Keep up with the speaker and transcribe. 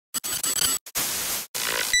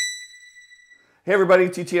Hey everybody,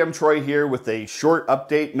 TTM Troy here with a short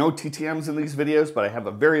update. No TTMs in these videos, but I have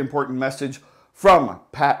a very important message from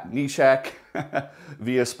Pat Neshek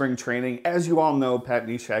via spring training. As you all know, Pat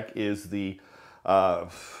Neshek is the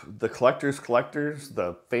collector's collectors,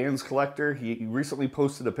 the fans collector. He recently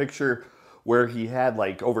posted a picture where he had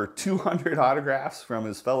like over 200 autographs from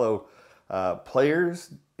his fellow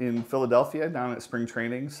players in Philadelphia down at spring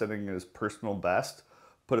training, setting his personal best.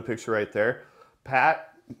 Put a picture right there. Pat,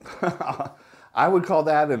 I would call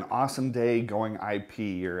that an awesome day going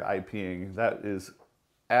IP or IPing. That is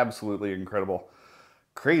absolutely incredible.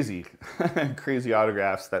 Crazy, crazy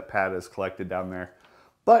autographs that Pat has collected down there.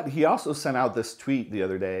 But he also sent out this tweet the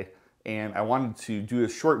other day, and I wanted to do a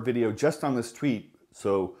short video just on this tweet,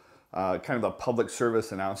 so kind of a public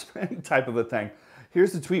service announcement type of a thing.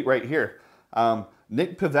 Here's the tweet right here.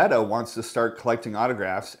 Nick Pivetta wants to start collecting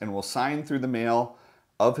autographs and will sign through the mail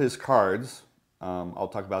of his cards. I'll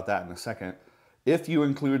talk about that in a second. If you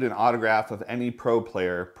include an autograph of any pro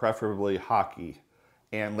player, preferably hockey.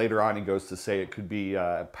 And later on he goes to say it could be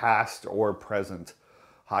past or present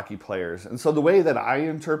hockey players. And so the way that I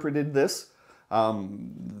interpreted this,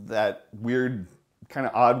 that weird kind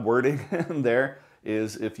of odd wording in there,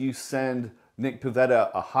 is if you send Nick Pivetta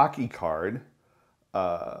a hockey card,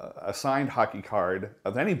 a signed hockey card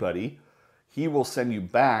of anybody, he will send you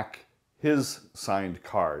back his signed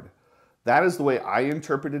card. That is the way I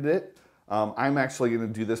interpreted it. I'm actually going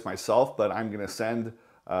to do this myself, but I'm going to send,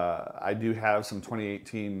 I do have some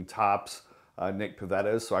 2018 Topps Nick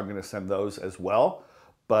Pivettas, so I'm going to send those as well.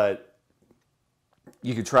 But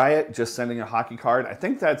you could try it, just sending a hockey card. I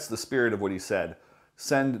think that's the spirit of what he said.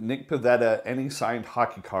 Send Nick Pivetta any signed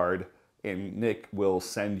hockey card, and Nick will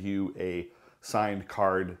send you a signed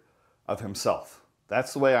card of himself.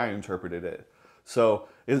 That's the way I interpreted it. So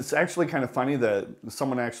it's actually kind of funny that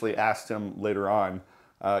someone actually asked him later on,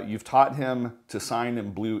 you've taught him to sign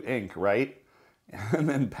in blue ink, right? And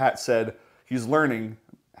then Pat said, he's learning,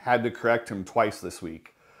 had to correct him twice this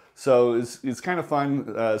week. So it's kind of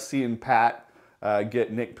fun seeing Pat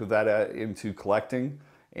get Nick Pivetta into collecting.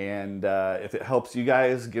 And if it helps you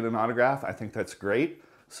guys get an autograph, I think that's great.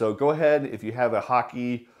 So go ahead, if you have a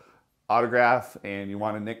hockey autograph and you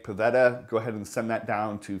want a Nick Pivetta, go ahead and send that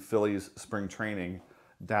down to Phillies spring training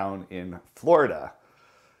down in Florida.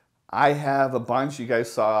 I have a bunch. You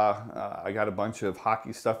guys saw I got a bunch of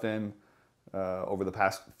hockey stuff in over the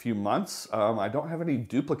past few months. I don't have any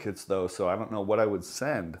duplicates though, so I don't know what I would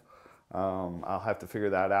send. I'll have to figure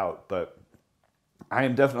that out, but I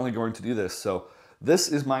am definitely going to do this. So this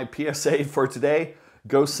is my PSA for today.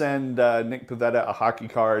 Go send Nick Pivetta a hockey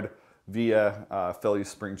card via Phillies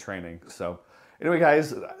spring training. So anyway,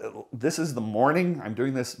 guys, this is the morning. I'm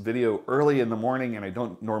doing this video early in the morning, and I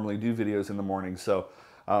don't normally do videos in the morning. So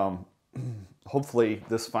hopefully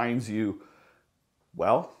this finds you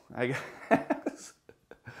well, I guess.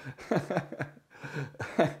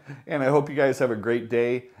 And I hope you guys have a great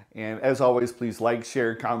day. And as always, please like,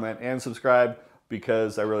 share, comment, and subscribe,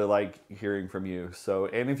 because I really like hearing from you. So,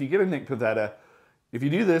 and if you get a Nick Pivetta, if you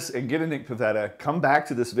do this and get a Nick Pivetta, come back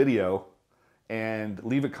to this video and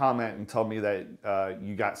leave a comment and tell me that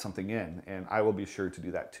you got something in, and I will be sure to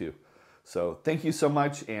do that too. So thank you so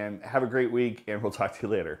much, and have a great week, and we'll talk to you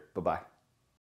later. Bye-bye.